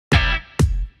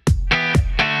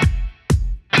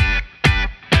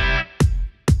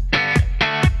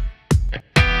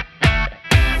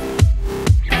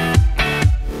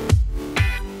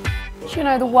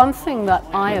know, the one thing that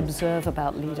I observe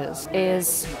about leaders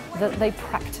is that they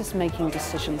practice making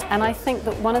decisions. And I think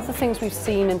that one of the things we've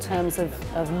seen in terms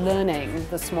of learning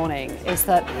this morning is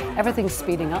that everything's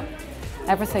speeding up.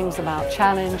 Everything's about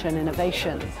challenge and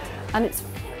innovation. And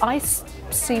I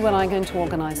see when I go into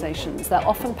organizations, they're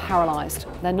often paralyzed.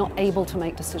 They're not able to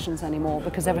make decisions anymore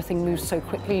because everything moves so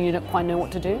quickly and you don't quite know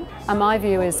what to do. And my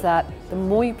view is that the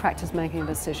more you practice making a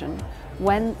decision,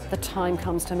 when the time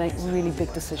comes to make really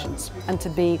big decisions and to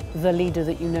be the leader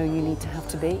that you know you need to have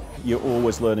to be. You're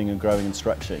always learning and growing and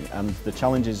stretching, and the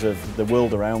challenges of the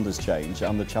world around us change,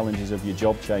 and the challenges of your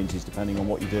job changes depending on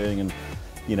what you're doing and,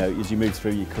 you know, as you move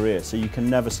through your career. So you can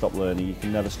never stop learning, you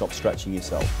can never stop stretching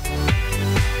yourself.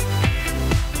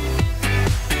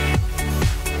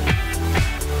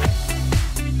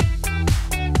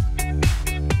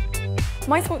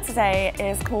 My talk today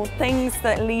is called Things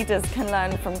That Leaders Can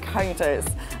Learn from Coders.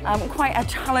 Quite a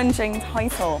challenging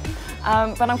title,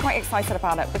 but I'm quite excited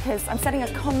about it because I'm setting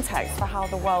a context for how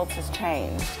the world has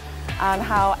changed and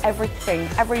how everything,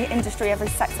 every industry, every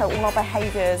sector, all our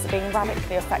behaviours are being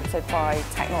radically affected by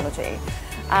technology.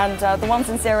 And the ones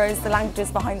and zeros, the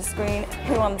languages behind the screen,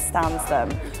 who understands them?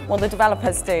 Well, the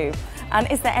developers do. And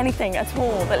is there anything at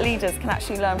all that leaders can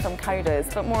actually learn from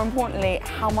coders? But more importantly,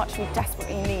 how much we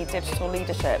desperately need digital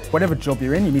leadership. Whatever job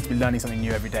you're in, you need to be learning something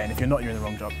new every day. And if you're not, you're in the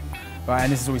wrong job. Right? And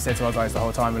this is what we said to our guys the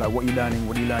whole time. We're like, what are you learning?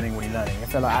 What are you learning? What are you learning?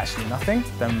 If they're like actually nothing,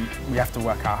 then we have to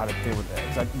work out how to deal with it.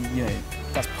 Because, you know,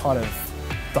 that's part of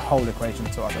the whole equation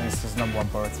to us. I think this is number one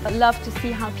priority. I love to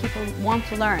see how people want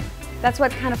to learn. That's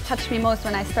what kind of touched me most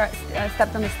when I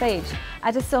stepped on the stage.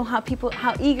 I just saw how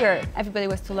eager everybody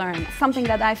was to learn. Something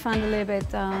that I found a little bit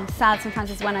sad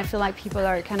sometimes is when I feel like people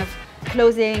are kind of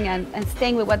closing and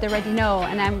staying with what they already know,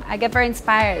 and I get very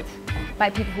inspired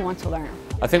by people who want to learn.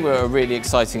 I think we're at a really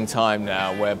exciting time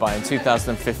now whereby in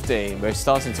 2015 we're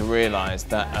starting to realise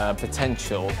that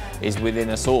potential is within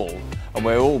us all, and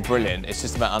we're all brilliant. It's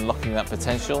just about unlocking that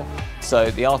potential. So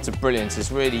the art of brilliance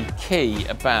is really key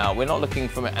about, we're not looking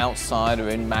from it outside or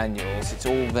in manuals, it's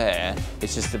all there.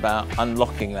 It's just about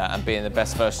unlocking that and being the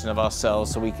best version of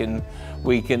ourselves so we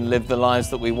can live the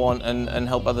lives that we want and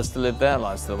help others to live their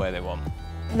lives the way they want.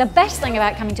 The best thing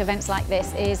about coming to events like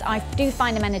this is I do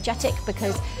find them energetic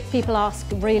because people ask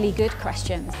really good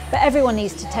questions. But everyone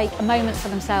needs to take a moment for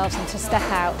themselves and to step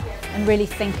out and really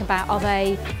think about are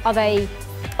they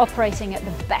operating at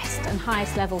the best and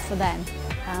highest level for them.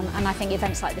 And I think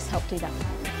events like this help do that.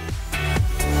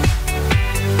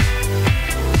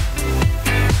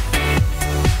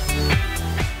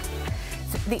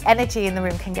 The energy in the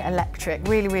room can get electric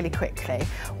really, really quickly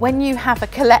when you have a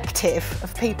collective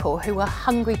of people who are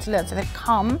hungry to learn. So they've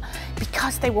come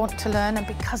because they want to learn and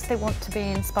because they want to be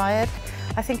inspired.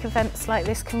 I think events like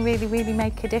this can really, really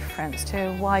make a difference to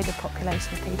a wider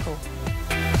population of people.